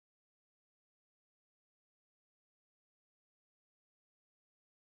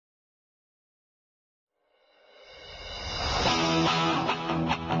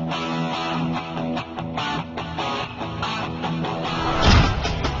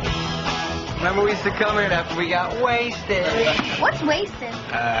Remember we used to come here after we got wasted. What's wasted?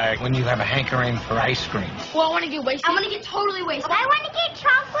 When you have a hankering for ice cream. Well, I want to get wasted. I want to get totally wasted. I want to get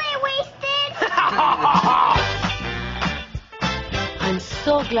chocolate wasted. I'm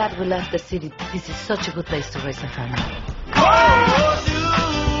so glad we left the city. This is such a good place to raise a family. Oh, do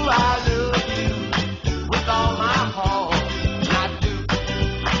I love you with all my heart?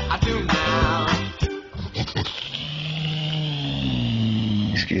 I do now.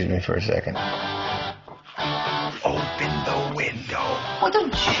 Excuse me for a second. Open the window. Why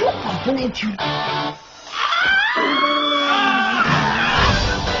don't you open it, you...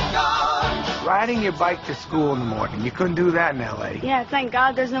 Riding your bike to school in the morning. You couldn't do that in L.A. Yeah, thank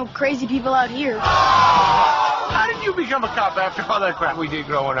God there's no crazy people out here. How did you become a cop after all that crap we did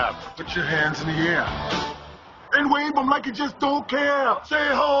growing up? Put your hands in the air. And wave them like you just don't care. Say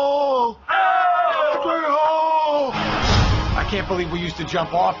ho! Say ho! I can't believe we used to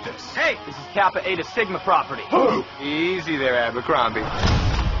jump off this. Hey, this is Kappa Eta Sigma property. Easy there, Abercrombie.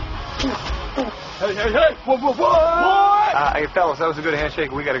 Hey, hey, hey! What? Hey, fellas, that was a good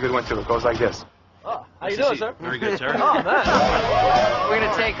handshake. We got a good one, too. It goes like this. Oh, how you doing, sir? Very good, sir. Oh, man. We're going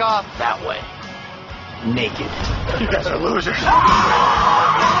to take off that way. Naked. You guys are losers.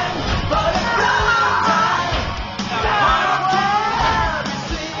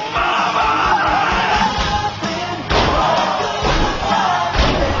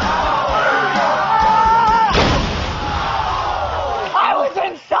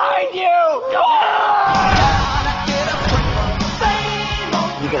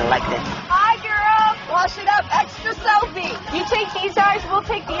 You're gonna like this. Hi, girl. Wash it up. Extra selfie. You take these cars, we'll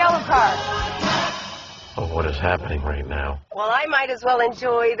take the yellow car. Oh, what is happening right now? Well, I might as well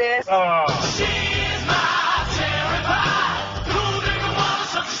enjoy this.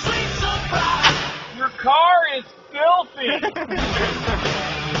 Your car is filthy.